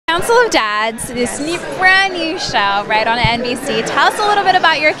Council of Dads, this brand new show right on NBC. Tell us a little bit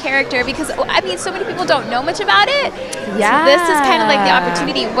about your character, because I mean, so many people don't know much about it. Yeah. So this is kind of like the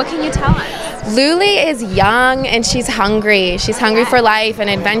opportunity. What can you tell us? Luli is young and she's hungry. She's hungry for life and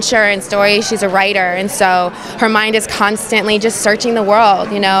adventure and stories. She's a writer, and so her mind is constantly just searching the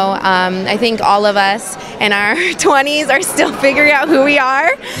world, you know. I think all of us in our 20s are still figuring out who we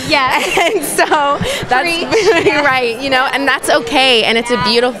are. Yeah. And so that's right, you know, and that's okay, and it's a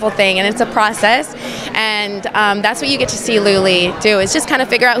beautiful thing, and it's a process, and that's what you get to see Luli do, is just kind of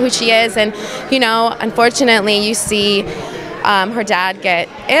figure out who she is. And, you know, unfortunately you see her dad get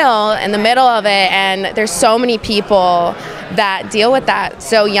ill in the middle of it, and there's so many people that deal with that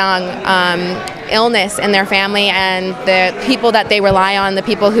so young, illness in their family, and the people that they rely on, the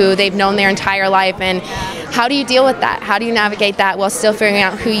people who they've known their entire life. And how do you deal with that? How do you navigate that while still figuring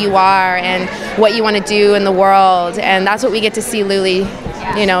out who you are and what you want to do in the world? And that's what we get to see Luli,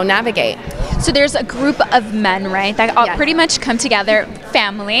 you know, navigate. So there's a group of men, right, that all pretty much come together,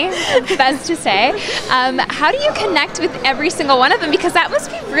 family, best to say. How do you connect with every single one of them? Because that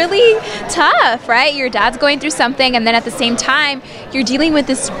must be really tough, right? Your dad's going through something, and then at the same time, you're dealing with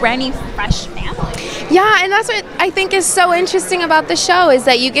this brand new, fresh family. Yeah, and that's what I think is so interesting about the show, is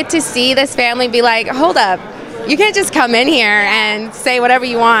that you get to see this family be like, hold up, you can't just come in here and say whatever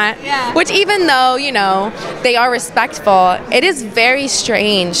you want. Yeah. Which, even though, you know, they are respectful, it is very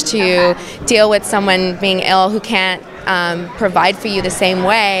strange to deal with someone being ill who can't provide for you the same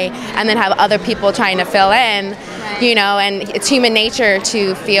way, and then have other people trying to fill in, you know. And it's human nature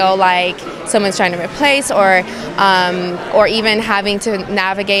to feel like someone's trying to replace, or even having to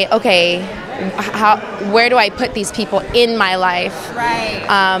navigate, okay, where do I put these people in my life?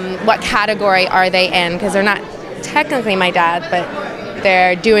 Right. What category are they in? Because they're not technically my dad, but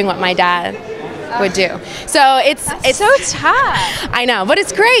they're doing what my dad would do. So it's so tough. I know, but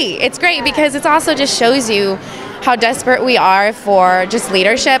it's great. It's great because it also just shows you how desperate we are for just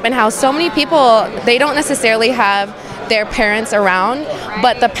leadership, and how so many people, they don't necessarily have their parents around,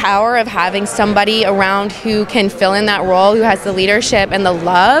 but the power of having somebody around who can fill in that role, who has the leadership and the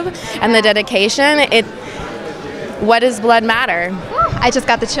love and the dedication. What does blood matter? I just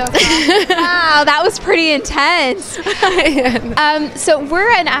got the chills. Wow, that was pretty intense. So we're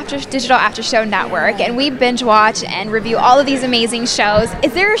an digital after show network, and we binge watch and review all of these amazing shows.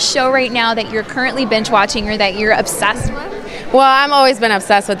 Is there a show right now that you're currently binge watching or that you're obsessed with? Well, I've always been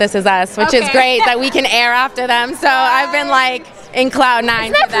obsessed with This Is Us, which is great that we can air after them. So I've been like in cloud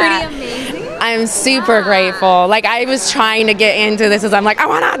nine. Isn't that pretty amazing? I'm super grateful. Like, I was trying to get into This Is, I'm like, I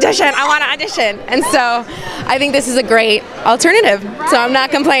want to audition. And so I think this is a great alternative. So I'm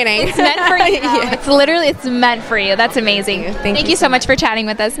not complaining. It's meant for you. It's literally, it's meant for you. That's amazing. Thank you so much for chatting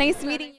with us. Nice meeting you.